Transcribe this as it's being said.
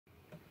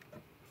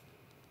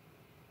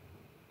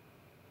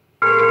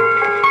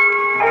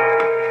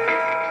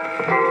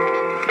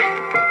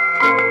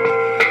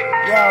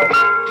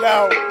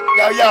yo,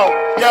 yo, yo,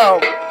 yo,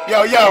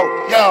 yo, yo,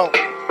 yo.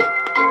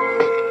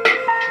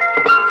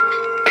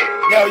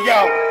 Yo, yo,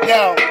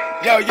 yo,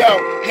 yo, yo,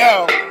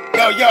 yo,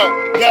 yo, yo,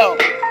 yo.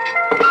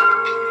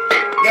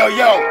 Yo,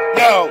 yo,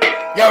 yo,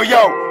 yo,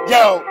 yo,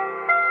 yo.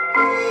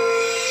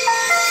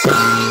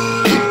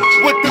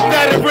 What the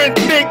veterans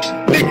think,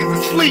 niggas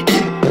asleep.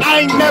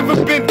 I ain't never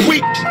been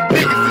weak,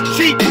 niggas are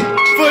cheap.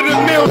 For the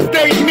meal,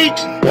 stay meek,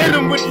 hit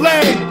him with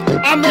lead.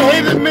 I'ma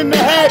hit him in the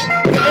head,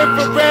 the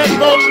infrared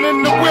rolling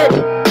in the whip.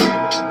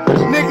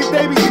 Niggas,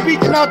 they be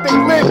speaking out their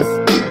lips,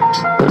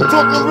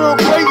 talking real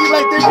crazy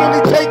like they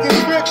really taking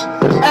trips,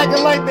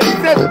 acting like they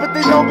sets, but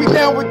they don't be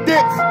down with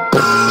dips.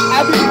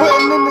 I be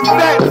putting in the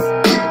sets,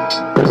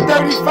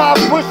 35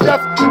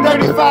 push-ups,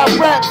 35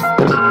 reps.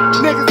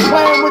 Niggas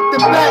playing with the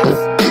bets,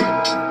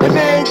 and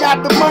they ain't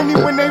got the money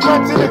when they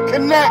run to the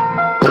connect.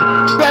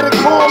 Better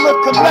call or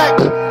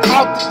collect,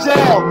 out the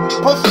jail,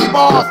 pushing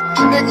bars,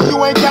 nigga you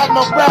ain't got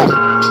no rep.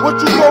 What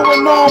you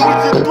going on with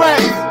your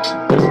threats?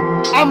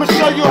 I'ma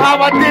show you how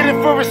I did it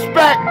for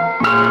respect.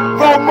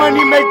 Roll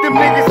money, make them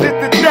niggas hit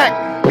the deck.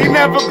 They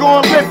never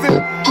gon'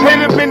 listen, hit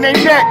them in their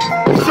neck.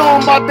 Show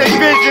them about their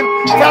vision,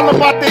 tell them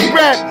about their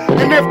bread.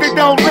 And if they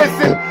don't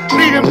listen,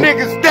 leave them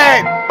niggas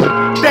dead.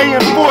 They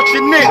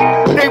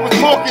unfortunate, they was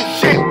talking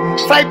shit.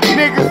 Type of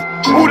niggas,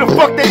 who the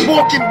fuck they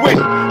walking with?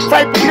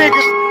 Type of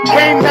niggas,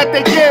 came that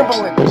they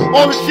gambling.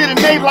 All the shit in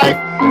their life,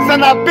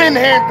 son, I've been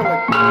handling.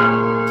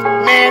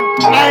 Man,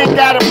 I ain't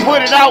gotta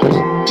put it out.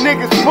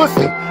 Niggas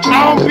pussy,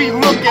 I don't be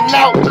looking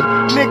out.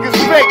 Niggas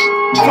fake,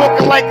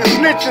 talking like a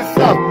snitch and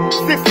stuff.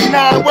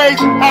 69 ways,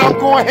 how I'm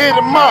gonna hit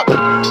 'em up.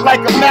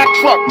 Like a Mack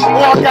truck,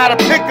 or I got a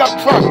pickup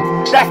truck.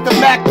 That's the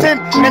Mac 10,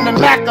 and the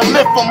Mac will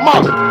lift 'em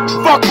up.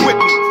 Fuck with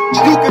me,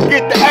 you can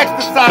get the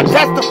exercise,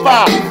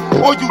 testify.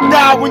 Or you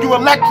die when you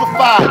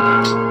electrified.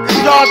 Cause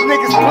y'all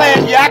niggas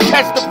playing, yeah, I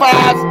catch the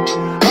vibes.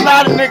 A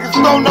lot of niggas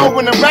don't know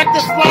when the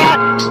record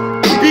slide.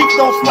 The beat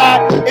don't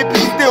slide, it be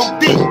still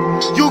deep.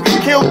 You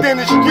get killed in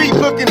the street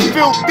looking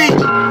filthy.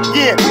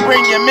 Yeah,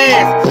 bring your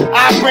mans,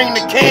 I bring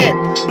the can.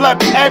 Blood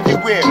be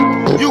everywhere.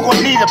 You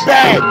gon' need a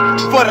bag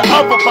for the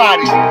other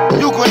bodies.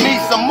 You gon'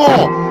 need some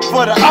more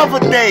for the other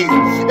days.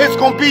 It's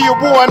gon' be a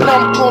war and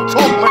I'm gon'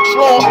 talk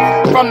mature.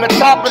 From the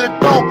top of the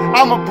dome,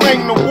 I'ma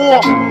bring the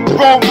war.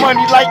 Roll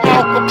money like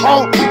Al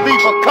Capone,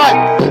 leave a cut.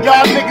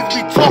 Y'all niggas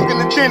be talking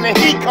and then the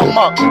heat come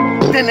up.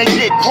 Then they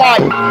get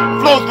quiet.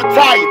 Flows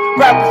retired,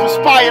 rappers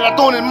inspired, I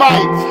don't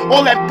admire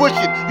all that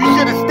bullshit. You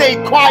should've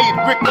stayed quiet,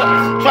 Ricker.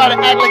 Try to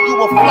act like you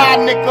a fly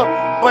nigga,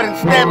 but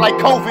instead like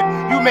COVID,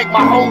 you make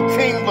my whole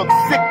team look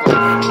sicker.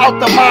 Out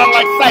the mind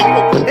like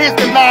Psycho, here's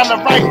the 9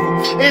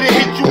 rifle. It'll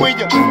hit you when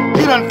you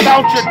done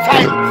found your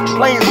title.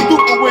 Playing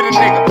stupid with a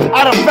nigga,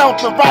 I done found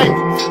the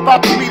rival.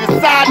 About to be the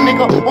side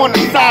nigga on the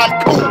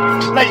side cool.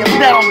 Lay him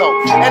down though,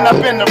 and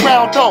I've been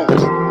around though.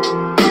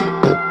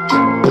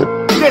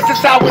 This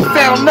is how it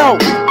sound, no.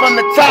 From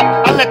the top,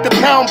 I let the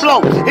pound blow.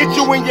 Hit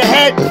you in your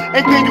head,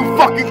 and then you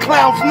fucking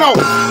clowns know.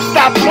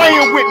 Stop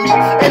playing with me,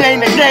 it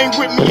ain't a game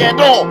with me at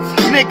all.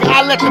 Nigga,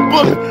 I let the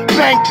bullet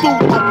bang through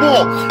the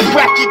wall.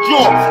 Crack your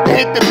jaw, and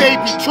hit the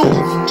baby too.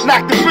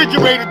 Knock the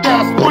refrigerator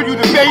down, spoil you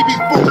the baby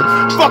food.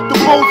 Fuck the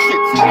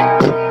bullshit.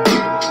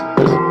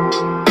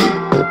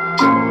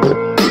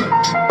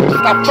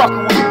 Stop fucking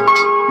with me.